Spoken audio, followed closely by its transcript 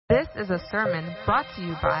This is a sermon brought to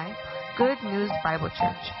you by Good News Bible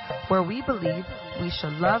Church, where we believe we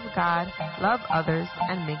should love God, love others,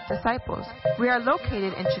 and make disciples. We are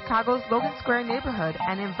located in Chicago's Logan Square neighborhood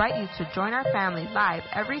and invite you to join our family live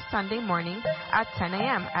every Sunday morning at 10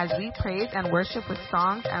 a.m. as we praise and worship with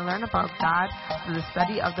songs and learn about God through the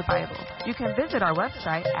study of the Bible. You can visit our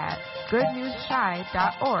website at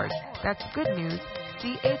goodnewschi.org. That's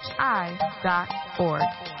goodnewschi.org.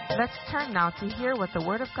 Let's turn now to hear what the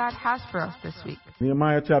Word of God has for us this week.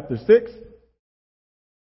 Nehemiah chapter 6.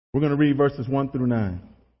 We're going to read verses 1 through 9.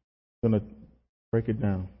 I'm going to break it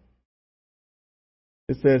down.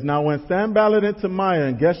 It says, Now when Sanballat and Tobiah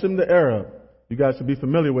and Geshem the Arab, you guys should be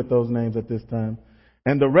familiar with those names at this time,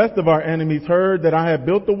 and the rest of our enemies heard that I had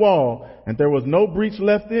built the wall, and there was no breach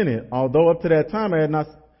left in it, although up to that time I had not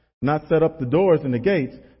set up the doors and the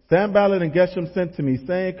gates, Sanballat and Geshem sent to me,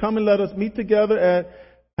 saying, Come and let us meet together at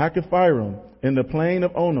Hakkephirim in the plain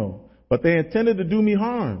of Ono. But they intended to do me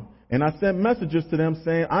harm. And I sent messengers to them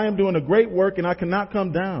saying, I am doing a great work and I cannot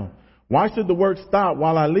come down. Why should the work stop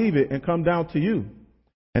while I leave it and come down to you?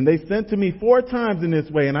 And they sent to me 4 times in this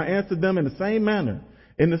way, and I answered them in the same manner.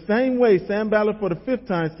 In the same way, Sanballat for the 5th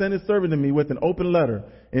time sent his servant to me with an open letter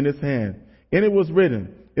in his hand. In it was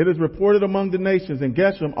written, It is reported among the nations, and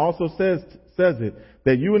Geshem also says it,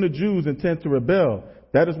 that you and the Jews intend to rebel.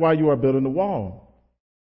 That is why you are building the wall.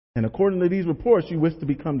 And according to these reports, you wish to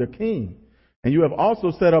become their king. And you have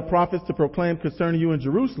also set up prophets to proclaim concerning you in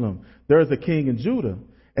Jerusalem, there is a king in Judah.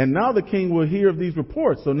 And now the king will hear of these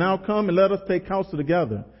reports. So now come and let us take counsel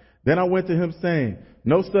together. Then I went to him saying,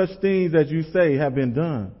 No such things as you say have been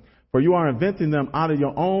done, for you are inventing them out of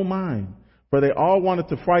your own mind. For they all wanted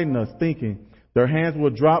to frighten us, thinking, Their hands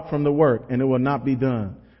will drop from the work and it will not be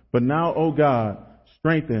done. But now, O God,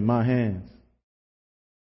 strengthen my hands.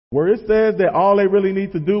 Where it says that all they really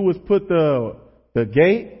need to do was put the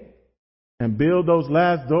gate and build those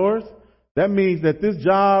last doors, that means that this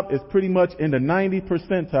job is pretty much in the 90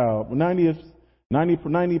 percentages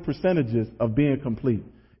of being complete.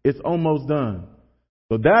 It's almost done.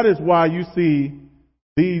 So that is why you see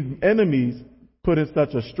these enemies putting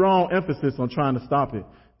such a strong emphasis on trying to stop it.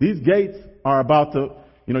 These gates are about to,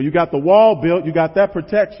 you got the wall built, you got that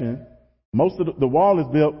protection. Most of the wall is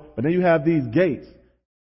built, but then you have these gates.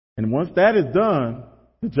 And once that is done,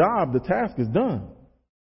 the task is done.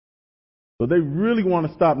 So they really want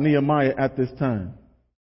to stop Nehemiah at this time.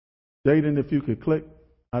 Jaden, if you could click.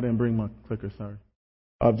 I didn't bring my clicker, sorry.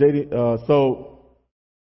 So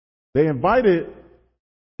they invited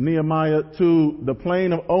Nehemiah to the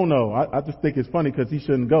plain of Ono. I just think it's funny because he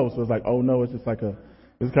shouldn't go. So it's like, oh no, it's just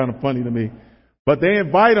it's kind of funny to me. But they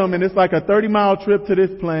invite him, and it's like a 30-mile trip to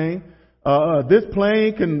this plain. This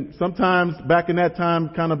plain can sometimes, back in that time,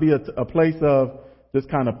 kind of be a place of just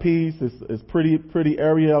kind of peace. It's pretty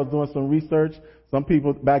area. I was doing some research. Some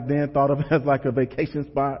people back then thought of it as like a vacation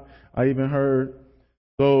spot. I even heard.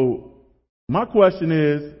 So my question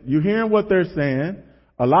is, you're hearing what they're saying.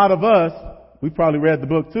 A lot of us, we probably read the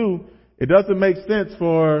book too. It doesn't make sense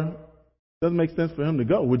for him to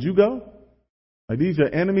go. Would you go? Like, these are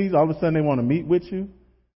enemies. All of a sudden they want to meet with you,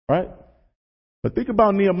 right? But think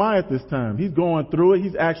about Nehemiah at this time. He's going through it.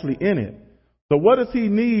 He's actually in it. So what does he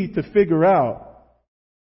need to figure out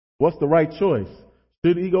what's the right choice?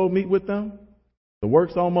 Should he go meet with them? The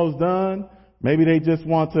work's almost done. Maybe they just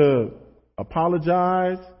want to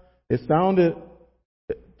apologize. It sounded,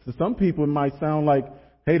 to some people, it might sound like,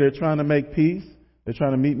 hey, they're trying to make peace. They're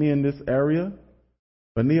trying to meet me in this area.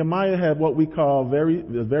 But Nehemiah had what we call a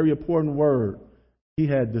very important word. He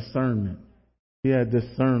had discernment. He had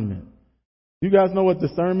discernment. You guys know what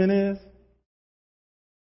discernment is?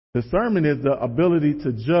 Discernment is the ability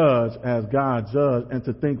to judge as God judged and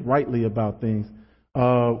to think rightly about things.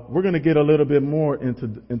 We're going to get a little bit more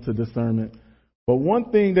into discernment. But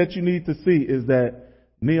one thing that you need to see is that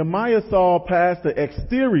Nehemiah saw past the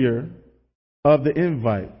exterior of the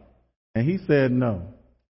invite, and he said no.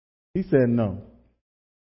 He said no.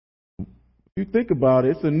 If you think about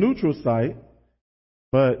it, it's a neutral site,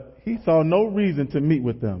 but he saw no reason to meet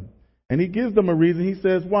with them. And he gives them a reason. He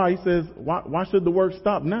says, why? He says, why should the work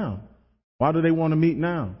stop now? Why do they want to meet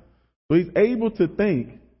now? So he's able to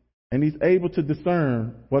think, and he's able to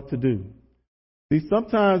discern what to do. See,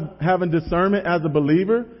 sometimes having discernment as a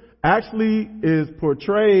believer actually is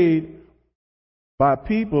portrayed by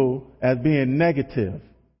people as being negative.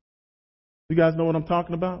 You guys know what I'm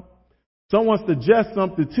talking about? Someone suggests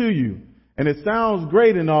something to you, and it sounds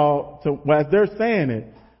great and all as they're saying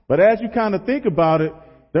it. But as you kind of think about it,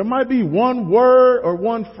 there might be one word or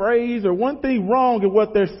one phrase or one thing wrong in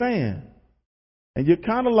what they're saying. And you're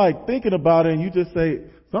kind of like thinking about it and you just say,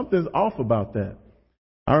 something's off about that.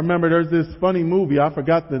 I remember there's this funny movie. I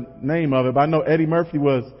forgot the name of it, but I know Eddie Murphy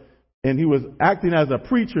he was acting as a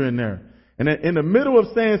preacher in there. And in the middle of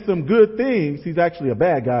saying some good things, he's actually a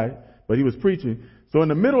bad guy, but he was preaching. So in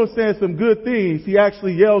the middle of saying some good things, he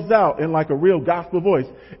actually yells out in like a real gospel voice,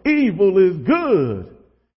 "Evil is good."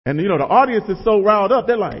 And the audience is so riled up,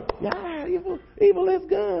 they're like, "Yeah, evil is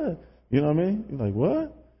good." You know what I mean? You're like,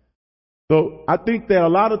 what? So I think that a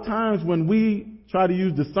lot of times when we try to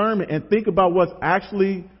use discernment and think about what's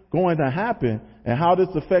actually going to happen and how this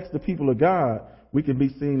affects the people of God, we can be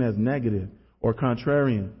seen as negative or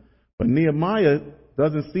contrarian. But Nehemiah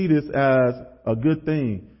doesn't see this as a good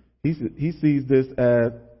thing. He sees this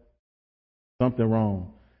as something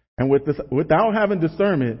wrong. And without having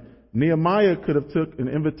discernment, Nehemiah could have took an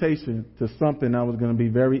invitation to something that was going to be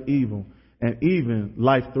very evil and even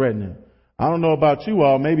life-threatening. I don't know about you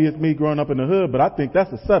all. Maybe it's me growing up in the hood, but I think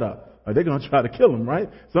that's a setup. They're going to try to kill him, right?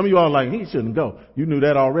 Some of you all are like, he shouldn't go. You knew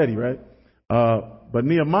that already, right? But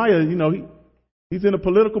Nehemiah, he's in a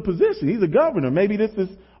political position. He's a governor. Maybe this is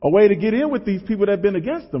a way to get in with these people that have been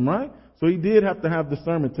against him, right? So he did have to have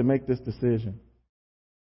discernment to make this decision.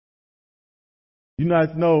 You guys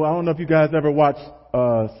know, I don't know if you guys ever watch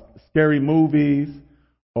scary movies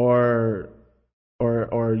or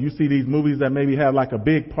you see these movies that maybe have like a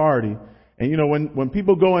big party. And when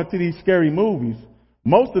people go into these scary movies,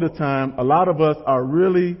 most of the time, a lot of us are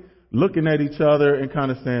really looking at each other and kind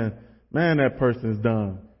of saying, man, that person's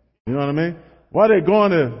dumb. You know what I mean? Why they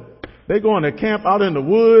going to camp out in the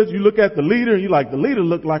woods? You look at the leader and you like, the leader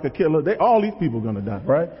looked like a killer. All these people are going to die,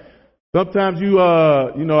 right? Sometimes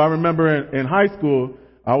I remember in high school,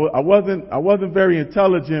 I wasn't very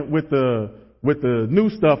intelligent with the new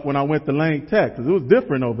stuff when I went to Lane Tech, because it was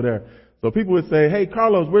different over there. So people would say, "Hey,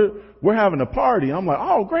 Carlos, we're having a party." I'm like,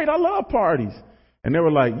 "Oh, great. I love parties." And they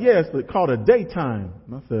were like, "Yes, it's called a daytime."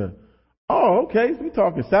 And I said, "Oh, okay. So we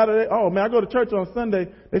talking Saturday? Oh man, I go to church on Sunday."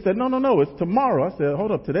 They said, No, it's tomorrow." I said,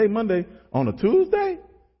 "Hold up, today Monday on a Tuesday?"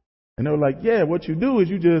 And they were like, "Yeah, what you do is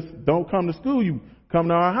you just don't come to school. You come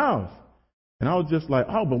to our house." And I was just like,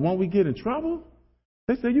 "Oh, but won't we get in trouble?"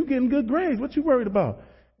 They said, "You getting good grades. What you worried about?"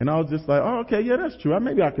 And I was just like, "Oh, okay, yeah, that's true.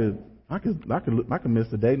 Maybe I could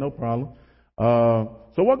miss a day, no problem."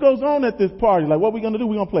 So what goes on at this party? Like, what we gonna do?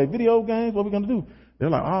 We gonna play video games? What we gonna do? They're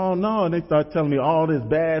like, "Oh no," and they start telling me all this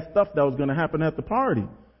bad stuff that was gonna happen at the party.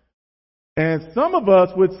 And some of us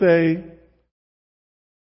would say,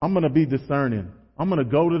 "I'm gonna be discerning. I'm gonna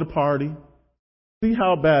go to the party, see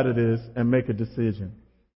how bad it is, and make a decision."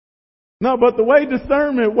 No, but the way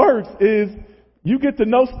discernment works is you get to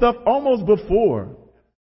know stuff almost before.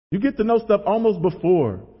 You get to know stuff almost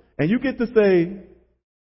before. And you get to say,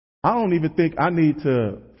 I don't even think I need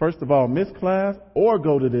to, first of all, miss class or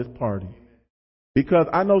go to this party, because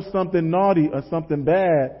I know something naughty or something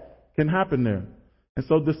bad can happen there. And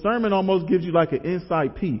so discernment almost gives you like an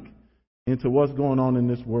inside peek into what's going on in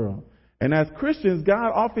this world. And as Christians,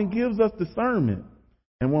 God often gives us discernment.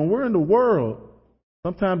 And when we're in the world,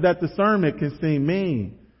 sometimes that discernment can seem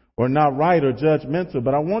mean or not right or judgmental.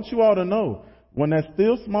 But I want you all to know, when that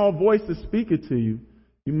still small voice is speaking to you,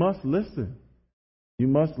 you must listen. You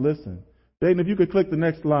must listen. Dayton, if you could click the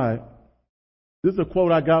next slide. This is a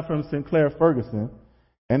quote I got from Sinclair Ferguson.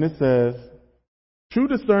 And it says, "True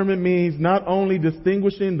discernment means not only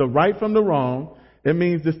distinguishing the right from the wrong, it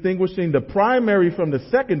means distinguishing the primary from the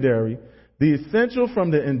secondary, the essential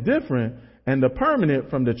from the indifferent, and the permanent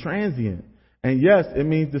from the transient. And yes, it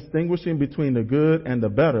means distinguishing between the good and the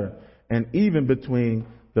better, and even between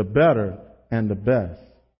the better and the best."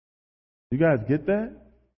 You guys get that?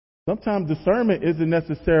 Sometimes discernment isn't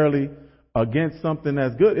necessarily against something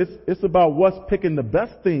that's good. It's about what's picking the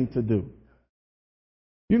best thing to do.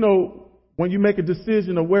 When you make a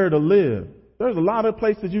decision of where to live, there's a lot of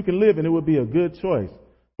places you can live and it would be a good choice.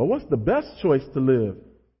 But what's the best choice to live?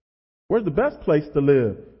 Where's the best place to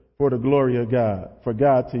live for the glory of God, for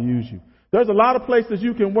God to use you? There's a lot of places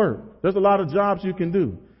you can work. There's a lot of jobs you can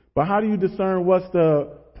do. But how do you discern what's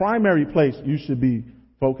the primary place you should be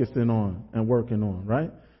focusing on and working on,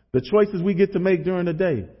 right? The choices we get to make during the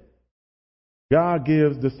day. God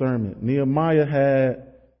gives discernment. Nehemiah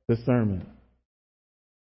had discernment.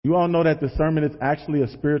 You all know that discernment is actually a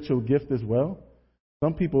spiritual gift as well.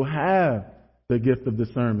 Some people have the gift of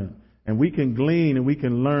discernment, and we can glean and we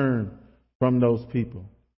can learn from those people.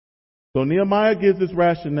 So Nehemiah gives this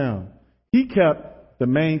rationale. He kept the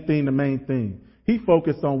main thing. He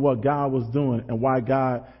focused on what God was doing and why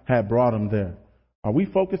God had brought him there. Are we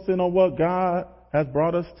focusing on what God has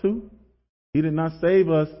brought us to? He did not save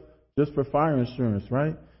us just for fire insurance,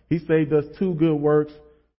 right? He saved us to good works.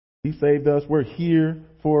 He saved us. We're here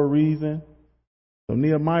for a reason. So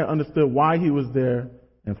Nehemiah understood why he was there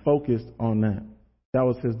and focused on that. That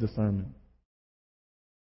was his discernment.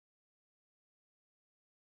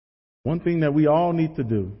 One thing that we all need to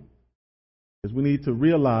do is we need to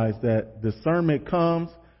realize that discernment comes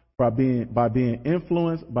by being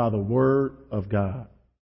influenced by the Word of God.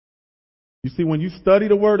 You see, when you study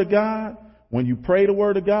the Word of God, when you pray the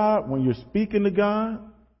Word of God, when you're speaking to God,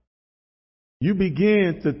 you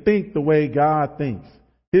begin to think the way God thinks.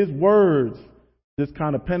 His words just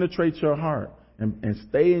kind of penetrate your heart and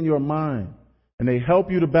stay in your mind. And they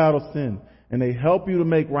help you to battle sin. And they help you to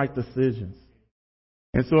make right decisions.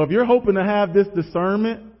 And so if you're hoping to have this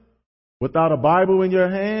discernment without a Bible in your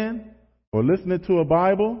hand or listening to a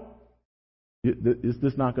Bible, it's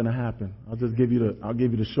just not going to happen. I'll give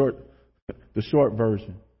you the short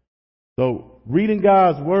version. So reading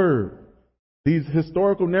God's Word, these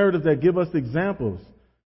historical narratives that give us examples,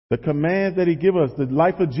 the commands that He gives us, the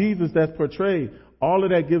life of Jesus that's portrayed, all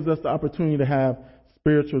of that gives us the opportunity to have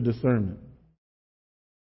spiritual discernment.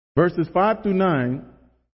 Verses 5 through 9,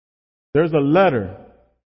 there's a letter.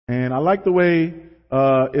 And I like the way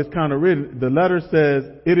it's kind of written. The letter says,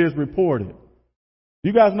 it is reported.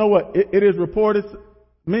 You guys know what it is reported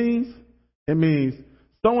means? It means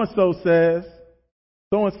so-and-so says,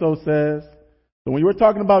 so-and-so says. So when we're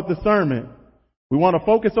talking about discernment, we want to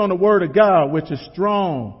focus on the Word of God, which is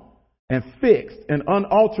strong and fixed and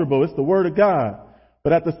unalterable. It's the Word of God.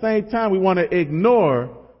 But at the same time, we want to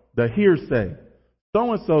ignore the hearsay.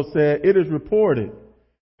 So-and-so said, it is reported.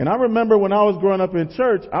 And I remember when I was growing up in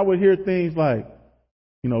church, I would hear things like,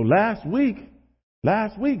 last week,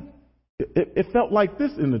 it felt like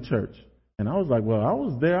this in the church. And I was like, well, I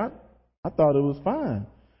was there. I thought it was fine.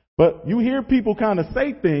 But you hear people kind of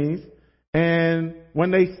say things, and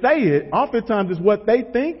when they say it, oftentimes it's what they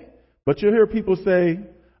think, but you'll hear people say,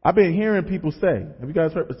 I've been hearing people say. Have you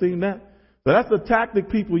guys seen that? So that's the tactic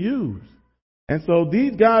people use. And so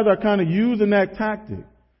these guys are kind of using that tactic.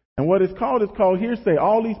 And what it's called hearsay.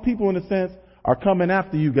 All these people, in a sense, are coming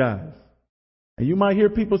after you guys. And you might hear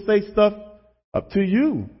people say stuff up to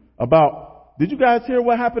you about, did you guys hear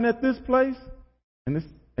what happened at this place?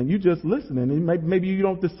 And you just listen. And maybe you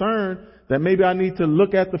don't discern that maybe I need to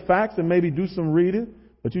look at the facts and maybe do some reading,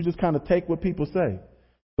 but you just kind of take what people say.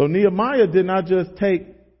 So Nehemiah did not just take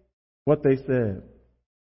what they said.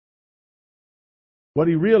 What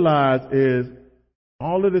he realized is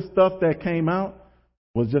all of this stuff that came out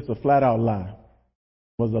was just a flat out lie.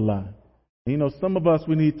 Was a lie. And some of us,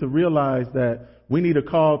 we need to realize that we need to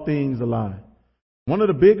call things a lie. One of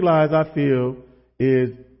the big lies I feel is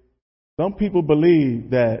some people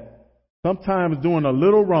believe that sometimes doing a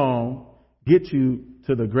little wrong gets you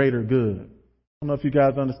to the greater good. I don't know if you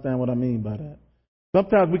guys understand what I mean by that.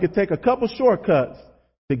 Sometimes we could take a couple shortcuts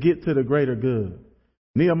to get to the greater good.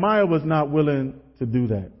 Nehemiah was not willing to do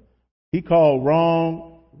that. He called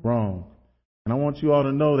wrong, wrong. And I want you all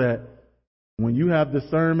to know that when you have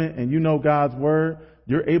discernment and you know God's Word,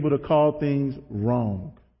 you're able to call things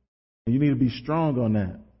wrong. And you need to be strong on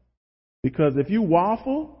that. Because if you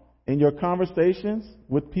waffle in your conversations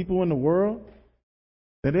with people in the world,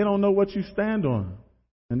 then they don't know what you stand on.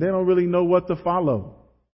 And they don't really know what to follow.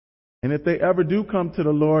 And if they ever do come to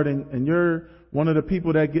the Lord and you're one of the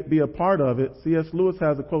people that be a part of it, C.S. Lewis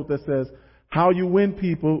has a quote that says, how you win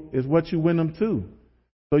people is what you win them to.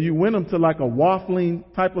 So you win them to like a waffling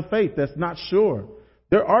type of faith that's not sure.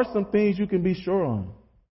 There are some things you can be sure on.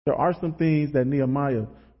 There are some things that Nehemiah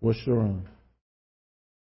was sure on.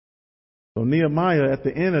 So Nehemiah, at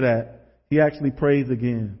the end of that, he actually prays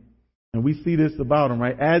again. And we see this about him,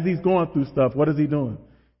 right? As he's going through stuff, what is he doing?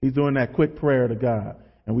 He's doing that quick prayer to God.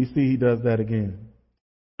 And we see he does that again.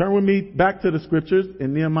 Turn with me back to the scriptures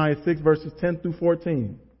in Nehemiah 6, verses 10 through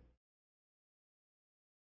 14.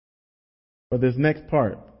 For this next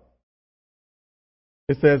part.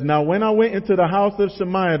 It says, now when I went into the house of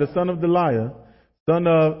Shemaiah, the son of Delaiah, son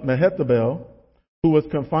of Mehetabel, who was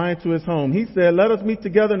confined to his home, he said, let us meet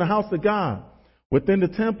together in the house of God, within the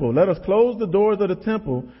temple. Let us close the doors of the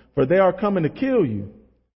temple, for they are coming to kill you.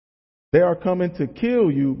 They are coming to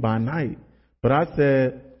kill you by night. But I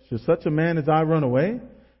said, should such a man as I run away?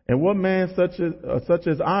 And what man such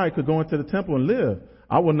as I could go into the temple and live?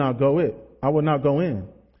 I will not go in.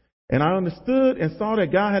 And I understood and saw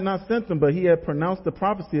that God had not sent him, but he had pronounced the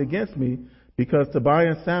prophecy against me because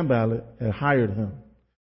Tobiah and Sanballat had hired him.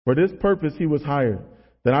 For this purpose he was hired,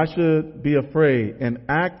 that I should be afraid and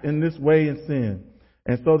act in this way in sin.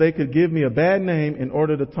 And so they could give me a bad name in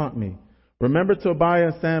order to taunt me. Remember Tobiah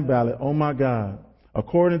and Sanballat, oh my God,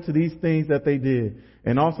 according to these things that they did,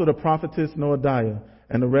 and also the prophetess Noadiah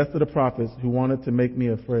and the rest of the prophets who wanted to make me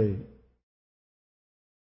afraid.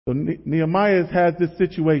 So Nehemiah has this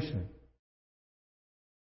situation.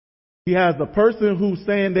 he has a person who's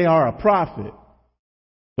saying they are a prophet.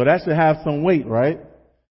 So that should have some weight, right?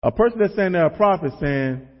 A person that's saying they're a prophet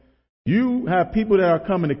saying, you have people that are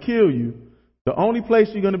coming to kill you. The only place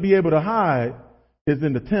you're going to be able to hide is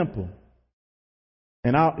in the temple.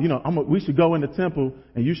 And we should go in the temple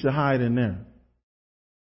and you should hide in there.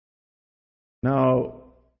 Now,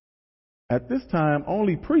 at this time,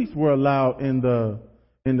 only priests were allowed in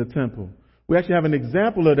the temple. We actually have an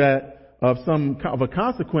example of that, of a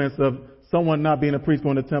consequence of someone not being a priest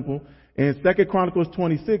going to the temple. In 2 Chronicles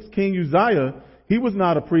 26, King Uzziah, he was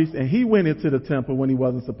not a priest, and he went into the temple when he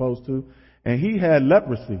wasn't supposed to, and he had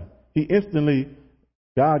leprosy.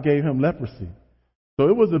 God gave him leprosy. So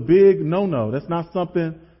it was a big no-no. That's not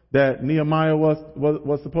something that Nehemiah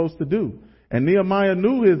was supposed to do. And Nehemiah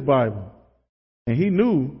knew his Bible, and he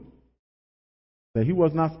knew that he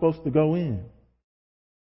was not supposed to go in.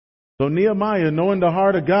 So Nehemiah, knowing the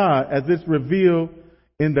heart of God as it's revealed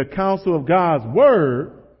in the counsel of God's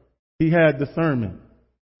word, he had discernment.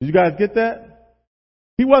 Did you guys get that?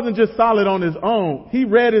 He wasn't just solid on his own. He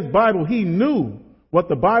read his Bible. He knew what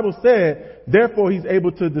the Bible said. Therefore, he's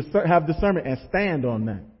able to have discernment and stand on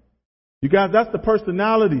that. You guys, that's the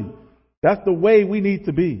personality. That's the way we need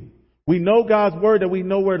to be. We know God's word, that we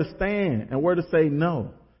know where to stand and where to say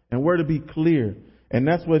no and where to be clear. And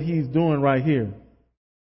that's what he's doing right here.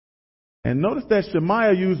 And notice that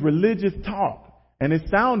Shemaiah used religious talk, and it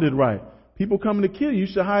sounded right. People coming to kill you, you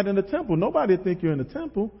should hide in the temple. Nobody would think you're in the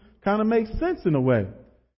temple. Kind of makes sense in a way.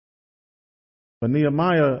 But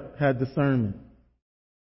Nehemiah had discernment.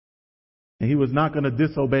 And he was not going to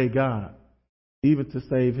disobey God, even to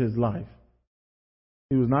save his life.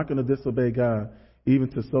 He was not going to disobey God, even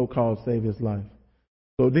to so-called save his life.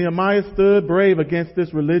 So Nehemiah stood brave against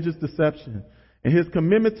this religious deception. In his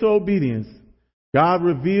commitment to obedience, God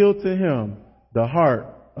revealed to him the heart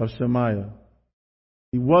of Shemaiah.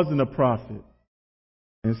 He wasn't a prophet.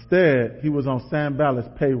 Instead, he was on Sanballat's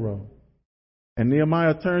payroll. And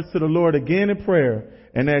Nehemiah turns to the Lord again in prayer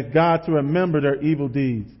and asks God to remember their evil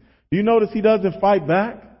deeds. Do you notice he doesn't fight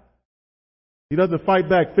back? He doesn't fight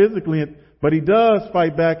back physically, but he does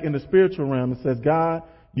fight back in the spiritual realm and says, God,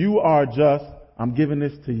 you are just. I'm giving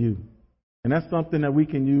this to you. And that's something that we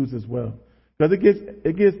can use as well. Because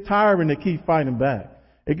it gets tiring to keep fighting back.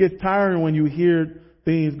 It gets tiring when you hear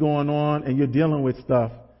things going on and you're dealing with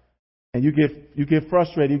stuff. And you get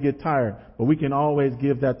frustrated, you get tired. But we can always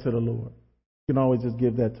give that to the Lord. We can always just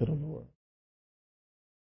give that to the Lord.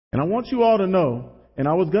 And I want you all to know, and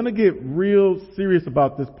I was going to get real serious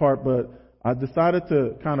about this part, but I decided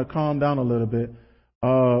to kind of calm down a little bit.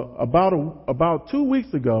 About 2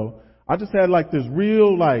 weeks ago, I just had this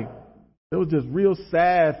real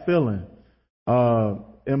sad feeling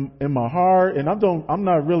in my heart, and I'm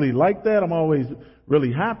not really like that. I'm always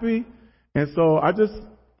really happy, and so I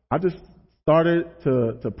just started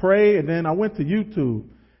to pray, and then I went to YouTube,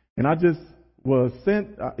 and I just was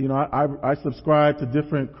sent. I subscribe to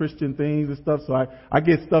different Christian things and stuff, so I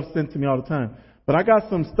get stuff sent to me all the time. But I got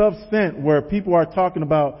some stuff sent where people are talking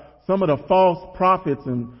about some of the false prophets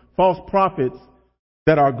and false prophets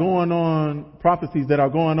that are going on, prophecies that are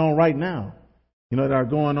going on right now. That are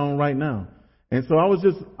going on right now. And so I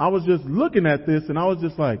was just looking at this, and I was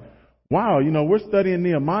just like, wow, we're studying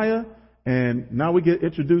Nehemiah, and now we get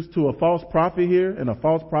introduced to a false prophet here and a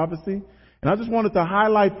false prophecy. And I just wanted to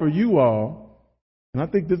highlight for you all, and I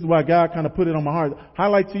think this is why God kind of put it on my heart,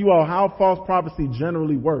 highlight to you all how false prophecy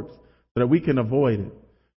generally works so that we can avoid it.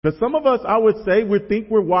 Because some of us, I would say, we think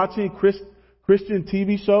we're watching Christian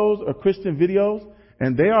TV shows or Christian videos,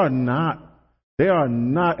 and they are not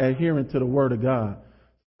adhering to the Word of God.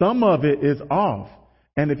 Some of it is off.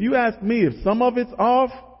 And if you ask me if some of it's off,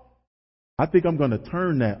 I think I'm going to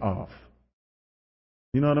turn that off.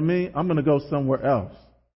 You know what I mean? I'm going to go somewhere else.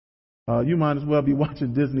 You might as well be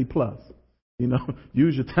watching Disney Plus.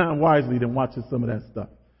 Use your time wisely than watching some of that stuff.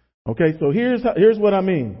 Okay, so here's what I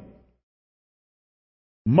mean.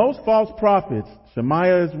 Most false prophets,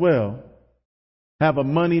 Shemaiah as well, have a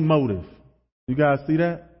money motive. You guys see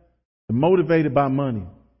that? They're motivated by money.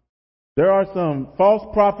 There are some false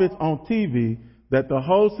prophets on TV that the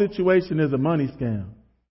whole situation is a money scam.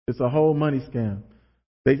 It's a whole money scam.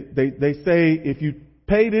 They say if you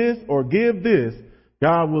pay this or give this,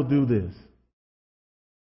 God will do this.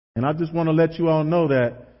 And I just want to let you all know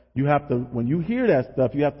that you have to, when you hear that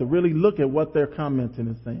stuff, you have to really look at what they're commenting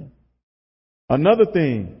and saying. Another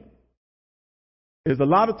thing is a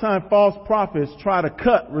lot of time false prophets try to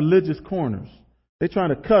cut religious corners. They're trying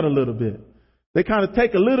to cut a little bit. They kind of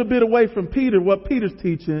take a little bit away from Peter, what Peter's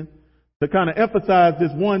teaching, to kind of emphasize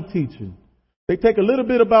this one teaching. They take a little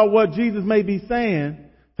bit about what Jesus may be saying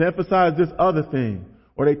to emphasize this other thing.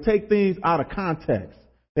 or they take things out of context.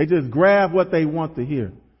 They just grab what they want to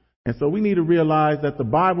hear. And so we need to realize that the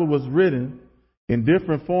Bible was written in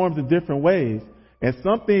different forms and different ways. And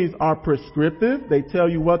some things are prescriptive. They tell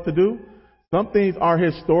you what to do. Some things are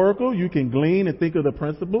historical. You can glean and think of the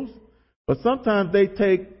principles. But sometimes they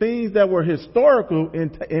take things that were historical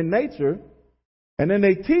in nature, and then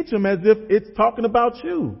they teach them as if it's talking about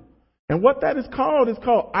you. And what that is called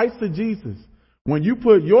eisegesis. When you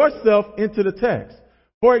put yourself into the text.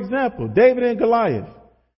 For example, David and Goliath.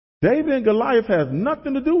 David and Goliath has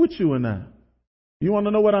nothing to do with you and I. You want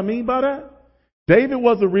to know what I mean by that? David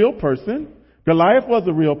was a real person. Goliath was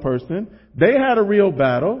a real person. They had a real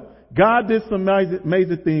battle. God did some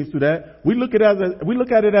amazing things through that. We look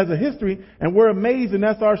at it as a history, and we're amazed, and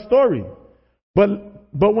that's our story. But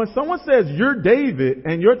when someone says you're David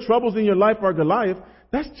and your troubles in your life are Goliath,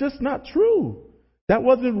 that's just not true. That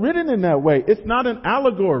wasn't written in that way. It's not an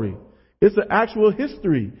allegory. It's an actual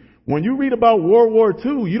history. When you read about World War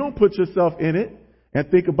II, you don't put yourself in it and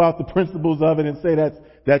think about the principles of it and say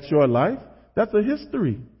that's your life. That's a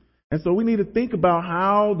history. And so we need to think about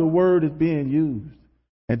how the word is being used.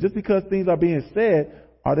 And just because things are being said,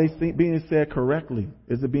 are they being said correctly?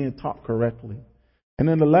 Is it being taught correctly? And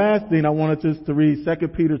then the last thing I wanted just to read 2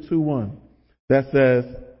 Peter 2:1 that says,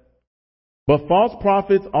 "But false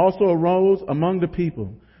prophets also arose among the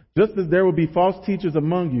people, just as there will be false teachers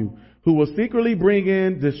among you, who will secretly bring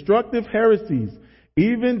in destructive heresies,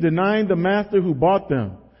 even denying the master who bought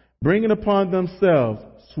them, bringing upon themselves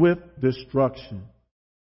swift destruction."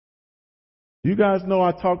 You guys know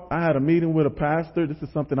I had a meeting with a pastor. This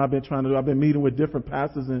is something I've been trying to do. I've been meeting with different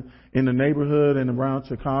pastors in the neighborhood and around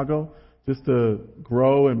Chicago just to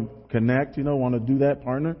grow and connect, want to do that,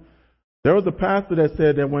 partner. There was a pastor that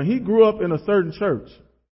said that when he grew up in a certain church,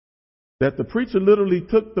 that the preacher literally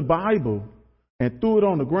took the Bible and threw it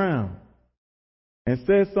on the ground and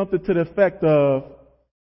said something to the effect of,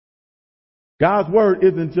 God's word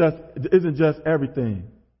isn't just everything.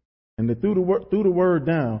 And they threw the word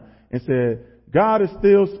down and said, God is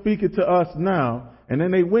still speaking to us now. And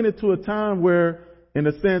then they went into a time where, in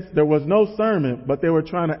a sense, there was no sermon, but they were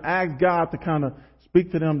trying to ask God to kind of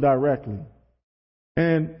speak to them directly.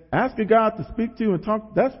 And asking God to speak to you and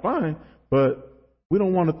talk, that's fine, but we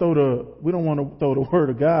don't want to throw the word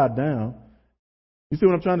of God down. You see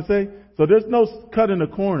what I'm trying to say? So there's no cutting the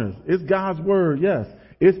corners. It's God's word, yes.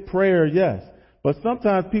 It's prayer, yes. But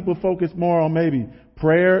sometimes people focus more on maybe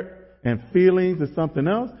prayer and feelings or something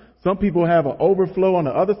else. Some people have an overflow on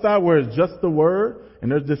the other side where it's just the word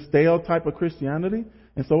and there's this stale type of Christianity.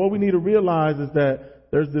 And so what we need to realize is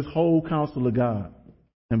that there's this whole counsel of God.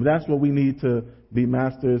 And that's what we need to be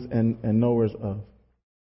masters and knowers of.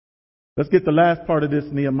 Let's get the last part of this,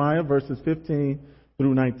 Nehemiah, verses 15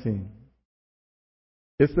 through 19.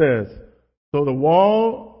 It says, "So the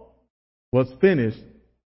wall was finished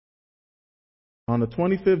on the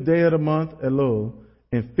 25th day of the month Elul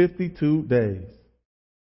in 52 days.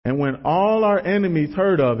 And when all our enemies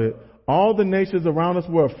heard of it, all the nations around us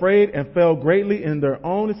were afraid and fell greatly in their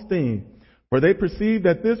own esteem, for they perceived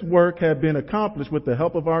that this work had been accomplished with the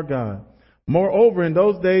help of our God. Moreover, in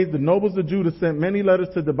those days, the nobles of Judah sent many letters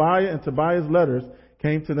to Tobiah, and Tobiah's letters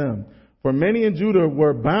came to them. For many in Judah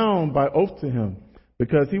were bound by oath to him,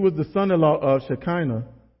 because he was the son-in-law of Shechaniah,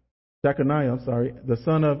 the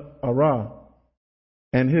son of Arah,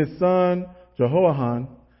 and his son Jehoahan,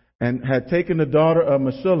 and had taken the daughter of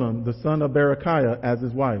Meshullam, the son of Berechiah, as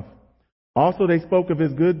his wife. Also they spoke of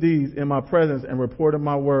his good deeds in my presence and reported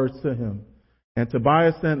my words to him. And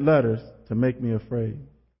Tobiah sent letters to make me afraid."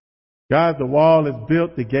 Guys, the wall is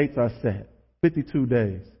built, the gates are set. 52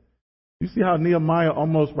 days. You see how Nehemiah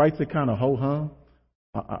almost writes it kind of ho-hum?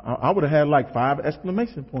 I would have had like 5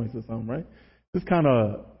 exclamation points or something, right? Just kind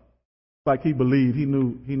of like he believed, he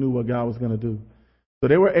knew what God was going to do. So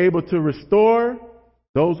they were able to restore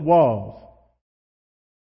those walls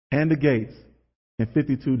and the gates in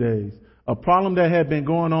 52 days. A problem that had been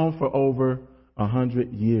going on for over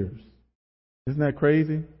 100 years. Isn't that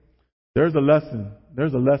crazy? There's a lesson.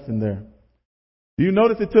 There's a lesson there. Do you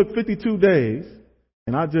notice it took 52 days?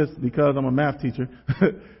 And because I'm a math teacher,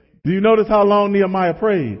 do you notice how long Nehemiah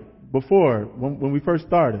prayed before when we first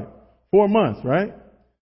started? 4 months, right?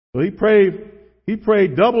 So he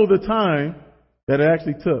prayed double the time that it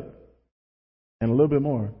actually took. And a little bit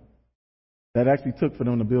more that actually took for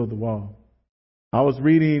them to build the wall. I was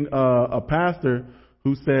reading a pastor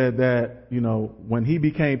who said that, when he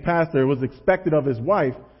became pastor, it was expected of his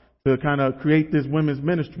wife to kind of create this women's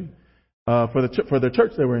ministry for the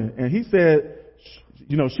church they were in. And he said,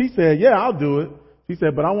 she said, "Yeah, I'll do it." She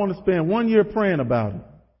said, "But I want to spend 1 year praying about it."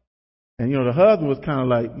 And, the husband was kind of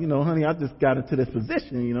like, honey, I just got into this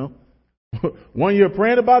position, 1 year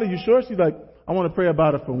praying about it. You sure? She's like, I want to pray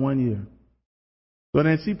about it for 1 year. So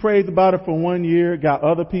then she prayed about it for 1 year, got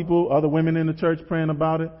other women in the church praying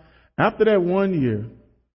about it. After that 1 year,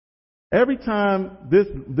 every time this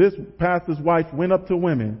pastor's wife went up to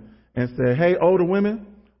women and said, hey, older women,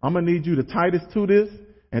 I'm going to need you to Titus to this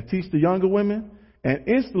and teach the younger women. And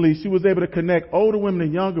instantly she was able to connect older women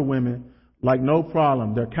and younger women like no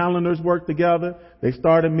problem. Their calendars worked together. They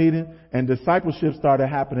started meeting and discipleship started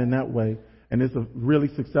happening that way. And it's a really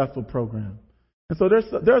successful program. And so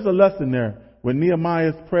there's a lesson there with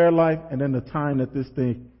Nehemiah's prayer life and then the time that this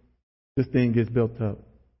thing gets built up.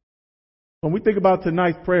 When we think about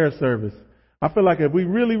tonight's prayer service, I feel like if we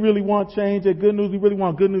really, really want change at Good News, we really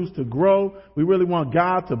want Good News to grow, we really want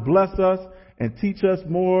God to bless us and teach us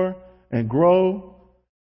more and grow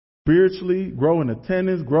spiritually, grow in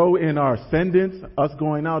attendance, grow in our ascendance, us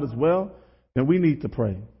going out as well, then we need to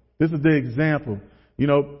pray. This is the example.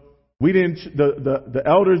 The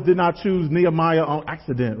elders did not choose Nehemiah on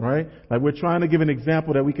accident, right? Like we're trying to give an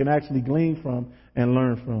example that we can actually glean from and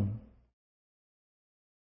learn from.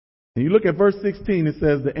 And you look at verse 16, it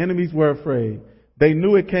says the enemies were afraid. They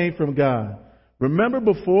knew it came from God. Remember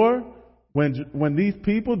before when these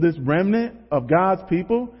people, this remnant of God's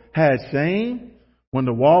people had shame, when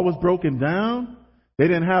the wall was broken down, they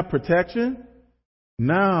didn't have protection.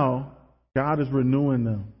 Now God is renewing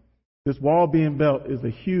them. This wall being built is a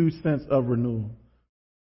huge sense of renewal.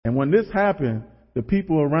 And when this happened, the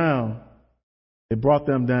people around, it brought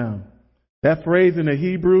them down. That phrase in the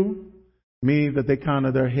Hebrew means that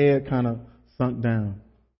their head kind of sunk down.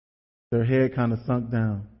 Their head kind of sunk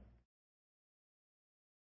down.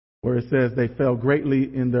 Where it says they fell greatly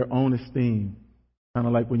in their own esteem. Kind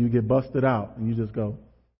of like when you get busted out and you just go.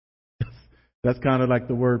 That's kind of like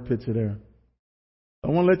the word picture there. I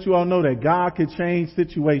want to let you all know that God can change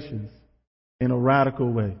situations in a radical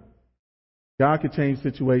way. God can change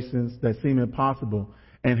situations that seem impossible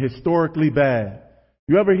and historically bad.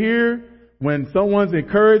 You ever hear when someone's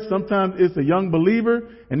encouraged, sometimes it's a young believer,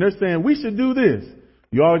 and they're saying, we should do this.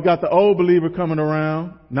 You always got the old believer coming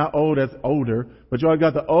around, not old as older, but you always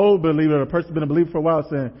got the old believer, a person been a believer for a while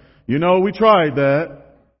saying, we tried that.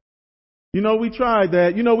 We tried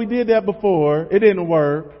that. We did that before. It didn't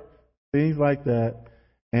work. Things like that.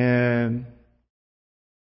 And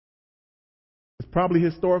it's probably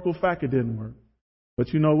historical fact it didn't work.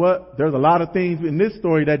 But you know what? There's a lot of things in this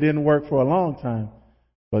story that didn't work for a long time.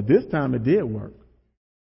 But this time it did work.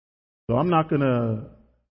 So I'm not gonna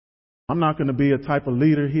be a type of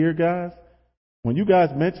leader here, guys. When you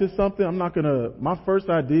guys mention something, my first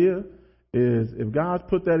idea is if God's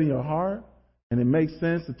put that in your heart and it makes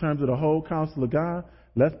sense in terms of the whole counsel of God,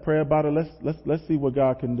 let's pray about it. Let's see what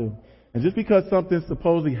God can do. And just because something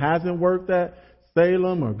supposedly hasn't worked at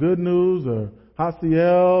Salem or Good News or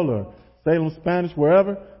Haciel or Salem Spanish,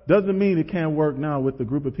 wherever, doesn't mean it can't work now with the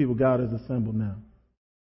group of people God has assembled now.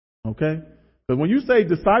 Okay? But when you say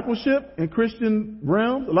discipleship in Christian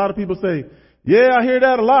realms, a lot of people say, yeah, I hear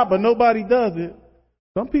that a lot, but nobody does it.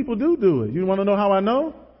 Some people do it. You want to know how I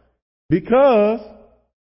know? Because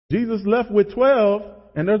Jesus left with 12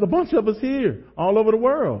 and there's a bunch of us here all over the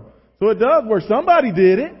world. So it does work. Somebody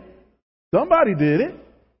did it.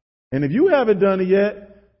 And if you haven't done it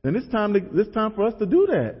yet, then it's time for us to do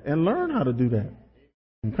that and learn how to do that.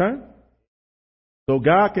 Okay? So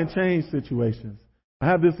God can change situations. I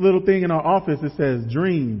have this little thing in our office that says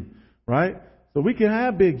dream, right? So we can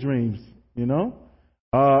have big dreams,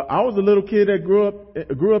 I was a little kid that grew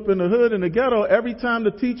up in the hood, in the ghetto. Every time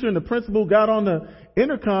the teacher and the principal got on the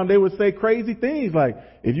intercom, they would say crazy things like,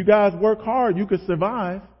 if you guys work hard, you could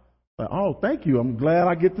survive. Like, oh, thank you. I'm glad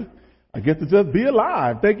I get to just be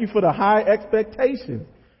alive. Thank you for the high expectations,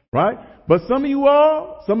 right? But some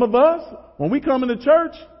of us, when we come into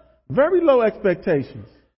church, very low expectations.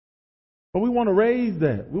 But we want to raise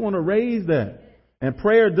that. And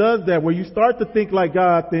prayer does that, where you start to think like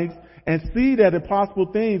God thinks and see that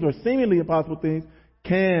impossible things or seemingly impossible things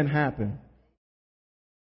can happen.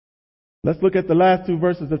 Let's look at the last two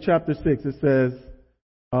verses of chapter 6. It says,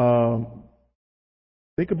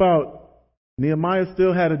 think about Nehemiah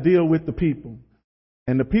still had to deal with the people.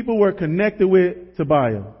 And the people were connected with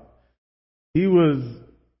Tobiah. He was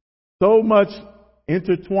so much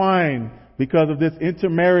intertwined because of this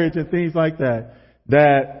intermarriage and things like that,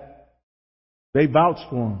 that they vouched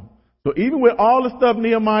for him. So even with all the stuff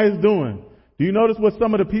Nehemiah is doing, do you notice what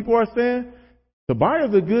some of the people are saying?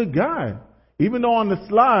 Tobiah's a good guy. Even though on the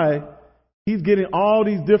slide, he's getting all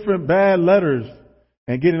these different bad letters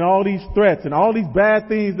and getting all these threats and all these bad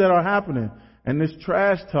things that are happening and this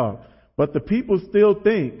trash talk. But the people still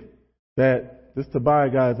think that this Tobiah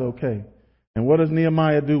guy is okay. And what does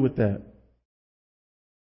Nehemiah do with that?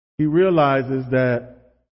 He realizes that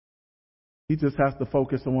he just has to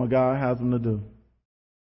focus on what God has him to do.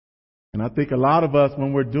 And I think a lot of us,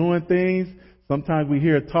 when we're doing things, sometimes we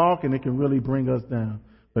hear talk and it can really bring us down.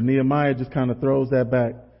 But Nehemiah just kind of throws that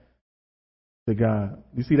back to God.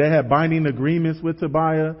 You see, they had binding agreements with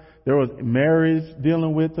Tobiah. There was marriage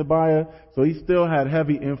dealing with Tobiah. So he still had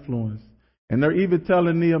heavy influence. And they're even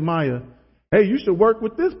telling Nehemiah, hey, you should work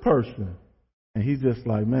with this person. And he's just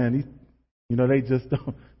like, man, they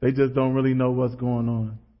just don't really know what's going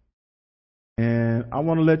on. And I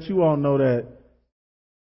want to let you all know that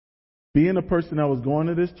being a person that was going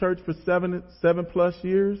to this church for seven plus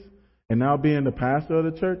years and now being the pastor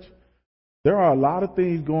of the church, there are a lot of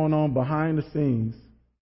things going on behind the scenes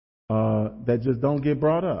that just don't get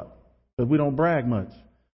brought up because we don't brag much.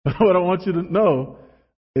 But what I want you to know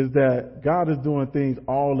is that God is doing things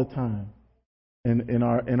all the time in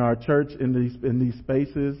our church, in these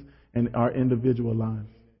spaces, and our individual lives.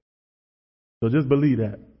 So just believe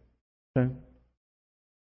that. Okay.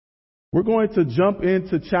 We're going to jump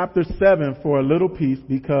into chapter 7 for a little piece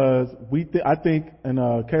because I think, and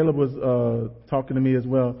Caleb was talking to me as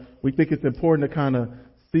well, we think it's important to kind of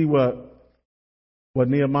see what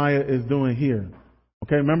Nehemiah is doing here.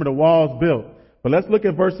 Okay, remember the wall's built. But let's look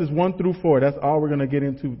at verses 1 through 4. That's all we're going to get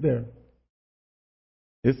into there.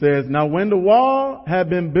 It says, now when the wall had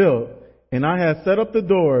been built, and I had set up the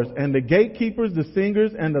doors, and the gatekeepers, the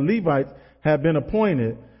singers, and the Levites had been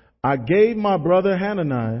appointed, I gave my brother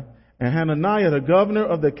Hananiah and Hananiah, the governor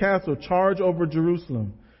of the castle, charge over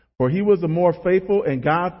Jerusalem, for he was a more faithful and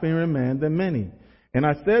God-fearing man than many. And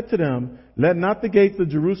I said to them, let not the gates of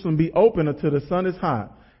Jerusalem be open until the sun is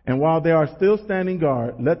hot, and while they are still standing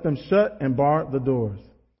guard, let them shut and bar the doors.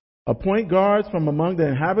 Appoint guards from among the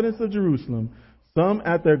inhabitants of Jerusalem, some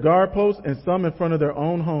at their guard posts and some in front of their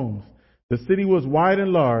own homes. The city was wide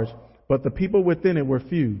and large, but the people within it were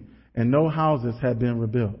few, and no houses had been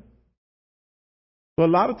rebuilt. So a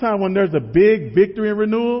lot of time when there's a big victory and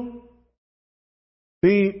renewal,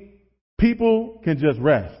 people can just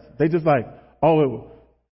rest. They just like, oh,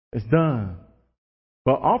 it's done.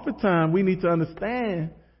 But oftentimes we need to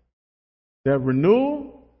understand that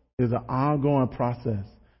renewal is an ongoing process.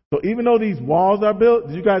 So even though these walls are built,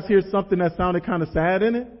 did you guys hear something that sounded kind of sad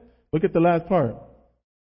in it? Look at the last part.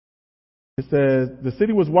 It says, the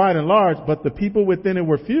city was wide and large, but the people within it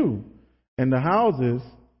were few, and no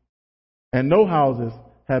houses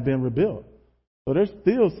have been rebuilt. So there's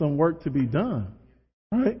still some work to be done,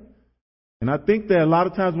 right? And I think that a lot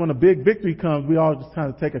of times when a big victory comes, we all just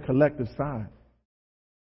kind of take a collective side.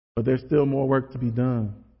 But there's still more work to be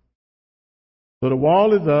done. So the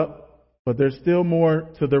wall is up, but there's still more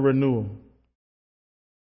to the renewal.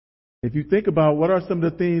 If you think about what are some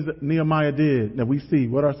of the things that Nehemiah did that we see,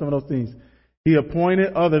 what are some of those things? He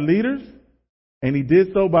appointed other leaders, and he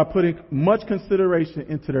did so by putting much consideration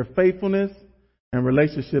into their faithfulness and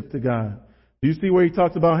relationship to God. Do you see where he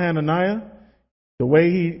talks about Hananiah? The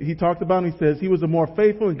way he talks about him, he says he was a more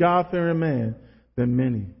faithful and God-fearing man than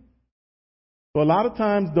many. So a lot of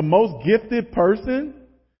times the most gifted person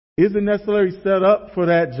isn't necessarily set up for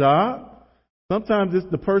that job. Sometimes it's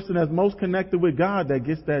the person that's most connected with God that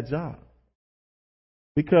gets that job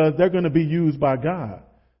because they're going to be used by God.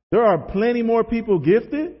 There are plenty more people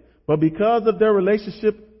gifted, but because of their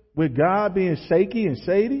relationship with God being shaky and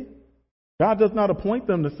shady, God does not appoint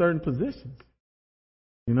them to certain positions.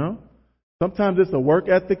 You know? Sometimes it's a work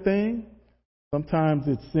ethic thing. Sometimes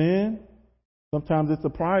it's sin. Sometimes it's a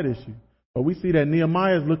pride issue. But we see that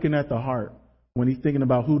Nehemiah is looking at the heart when he's thinking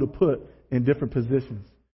about who to put in different positions.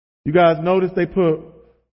 You guys notice they put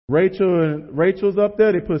Rachel's up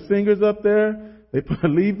there. They put singers up there. They put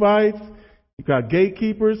Levites. You got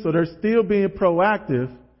gatekeepers. So they're still being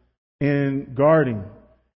proactive in guarding.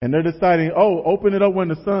 And they're deciding, open it up when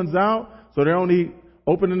the sun's out. So they're only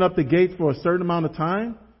opening up the gates for a certain amount of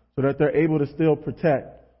time so that they're able to still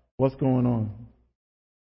protect what's going on.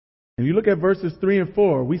 And you look at verses 3 and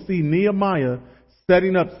 4, we see Nehemiah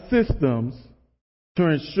setting up systems to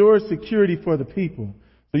ensure security for the people.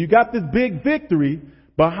 So you got this big victory,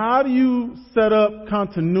 but how do you set up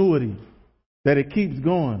continuity that it keeps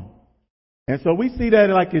going? And so we see that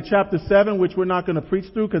like in chapter 7, which we're not going to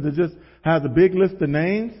preach through because it just has a big list of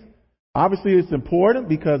names. Obviously, it's important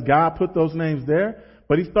because God put those names there.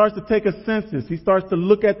 But he starts to take a census. He starts to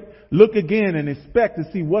look again and inspect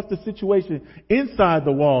to see what's the situation inside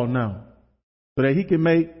the wall now, so that he can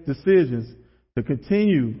make decisions to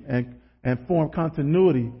continue and form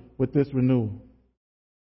continuity with this renewal.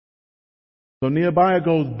 So Nehemiah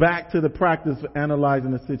goes back to the practice of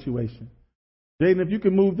analyzing the situation. Jaden, if you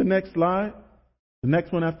can move the next slide, the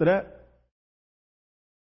next one after that.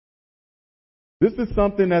 This is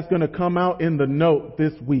something that's going to come out in the note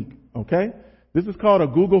this week, okay? This is called a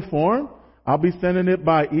Google form. I'll be sending it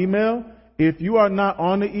by email. If you are not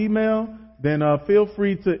on the email, then feel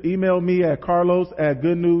free to email me at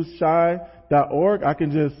carlos@goodnewsshy.org. I can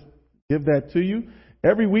just give that to you.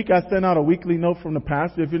 Every week I send out a weekly note from the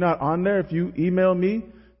pastor. If you're not on there, if you email me,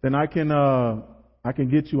 then I can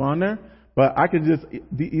get you on there. But I can just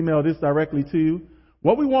email this directly to you.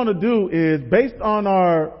 What we want to do is, based on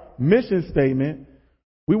our mission statement,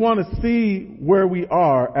 we want to see where we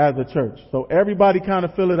are as a church. So everybody kind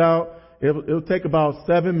of fill it out. It'll take about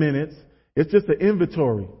 7 minutes. It's just an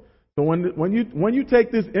inventory. So when you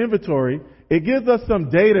take this inventory, it gives us some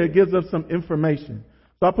data, it gives us some information.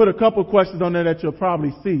 So I put a couple questions on there that you'll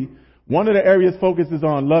probably see. One of the areas focuses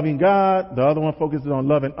on loving God. The other one focuses on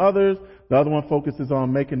loving others. The other one focuses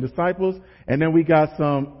on making disciples. And then we got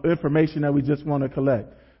some information that we just want to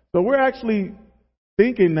collect. So we're actually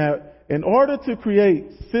thinking that in order to create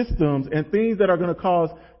systems and things that are going to cause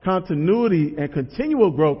continuity and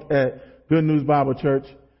continual growth at Good News Bible Church,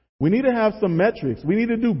 we need to have some metrics. We need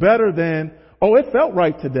to do better than, oh, it felt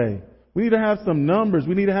right today. We need to have some numbers.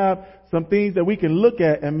 We need to have some things that we can look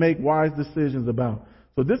at and make wise decisions about.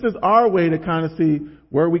 So this is our way to kind of see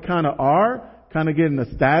where we kind of are, kind of getting the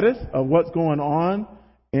status of what's going on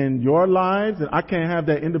in your lives. And I can't have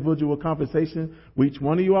that individual conversation with each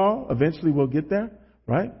one of you all. Eventually we'll get there,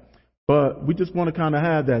 right? But we just want to kind of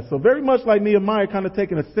have that. So very much like Nehemiah, kind of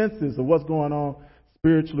taking a census of what's going on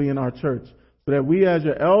spiritually in our church, so that we as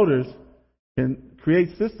your elders can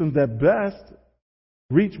create systems that best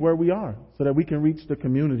reach where we are, so that we can reach the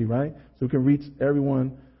community, right? So we can reach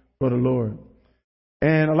everyone for the Lord.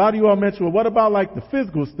 And a lot of you all mentioned, well, what about like the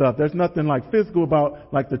physical stuff? There's nothing like physical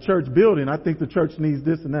about like the church building. I think the church needs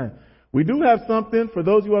this and that. We do have something, for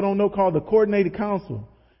those of you who don't know, called the Coordinated Council.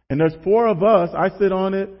 And there's 4 of us, I sit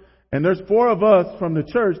on it, and there's 4 of us from the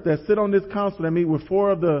church that sit on this council that meet with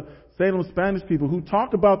 4 of the Salem Spanish people who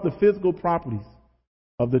talk about the physical properties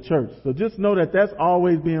of the church. So just know that that's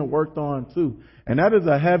always being worked on too. And that is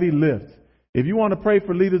a heavy lift. If you want to pray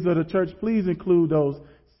for leaders of the church, please include those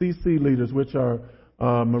CC leaders, which are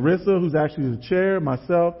Marissa, who's actually the chair,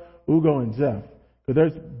 myself, Ugo, and Jeff. Because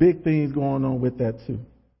there's big things going on with that too.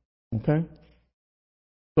 Okay?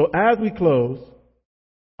 So as we close,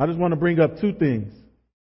 I just want to bring up 2 things.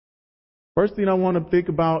 First thing I want to think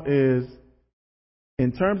about is,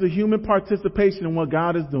 in terms of human participation in what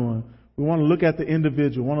God is doing, we want to look at the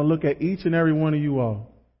individual. We want to look at each and every one of you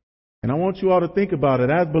all. And I want you all to think about it.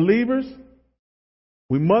 As believers,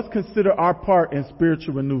 we must consider our part in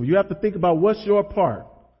spiritual renewal. You have to think about what's your part.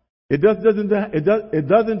 It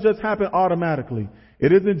doesn't just happen automatically.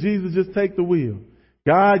 It isn't Jesus just take the wheel.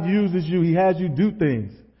 God uses you. He has you do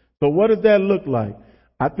things. So what does that look like?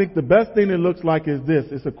 I think the best thing it looks like is this.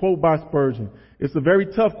 It's a quote by Spurgeon. It's a very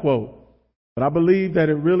tough quote, but I believe that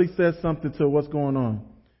it really says something to what's going on.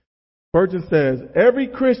 Spurgeon says, every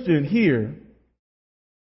Christian here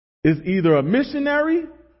is either a missionary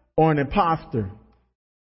or an imposter.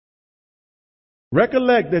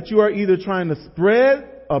 Recollect that you are either trying to spread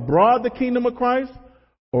abroad the kingdom of Christ,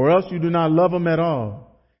 or else you do not love him at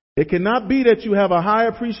all. It cannot be that you have a high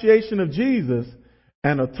appreciation of Jesus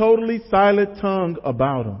and a totally silent tongue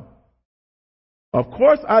about him. Of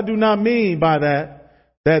course, I do not mean by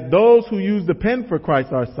that those who use the pen for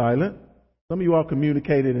Christ are silent. Some of you all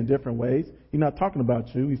communicated in different ways. He's not talking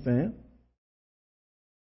about you, he's saying.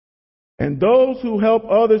 And those who help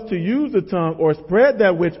others to use the tongue or spread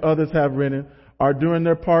that which others have written are doing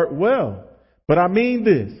their part well. But I mean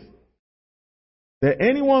this, that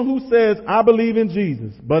anyone who says, I believe in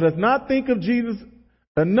Jesus, but does not think of Jesus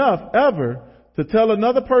enough ever to tell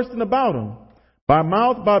another person about him, by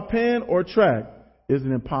mouth, by pen, or tract, is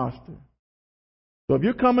an imposter. So if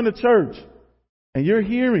you're coming to church and you're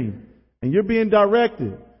hearing and you're being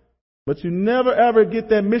directed, but you never ever get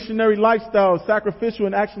that missionary lifestyle, sacrificial,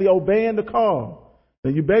 and actually obeying the call,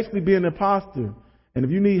 then you basically be an imposter. And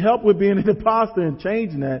if you need help with being an imposter and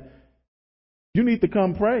changing that, you need to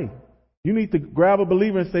come pray. You need to grab a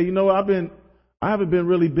believer and say, you know, I haven't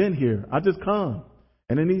really been here. I just come.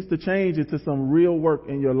 And it needs to change into some real work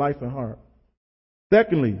in your life and heart.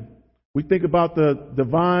 Secondly, we think about the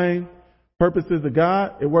divine purposes of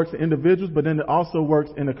God. It works in individuals, but then it also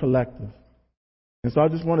works in a collective. And so I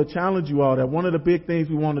just want to challenge you all that one of the big things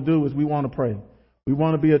we want to do is we want to pray. We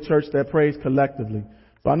want to be a church that prays collectively.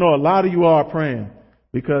 So I know a lot of you all are praying,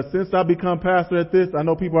 because since I become pastor at this, I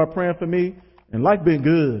know people are praying for me, and life been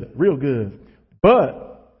good, real good.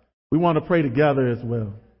 But we want to pray together as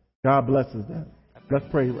well. God blesses that. Let's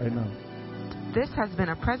pray right now. This has been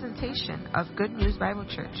a presentation of Good News Bible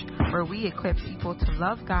Church, where we equip people to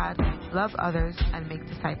love God, love others, and make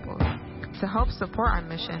disciples. To help support our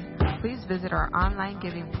mission, please visit our online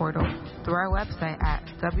giving portal through our website at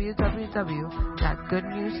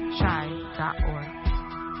www.goodnewsshy.org.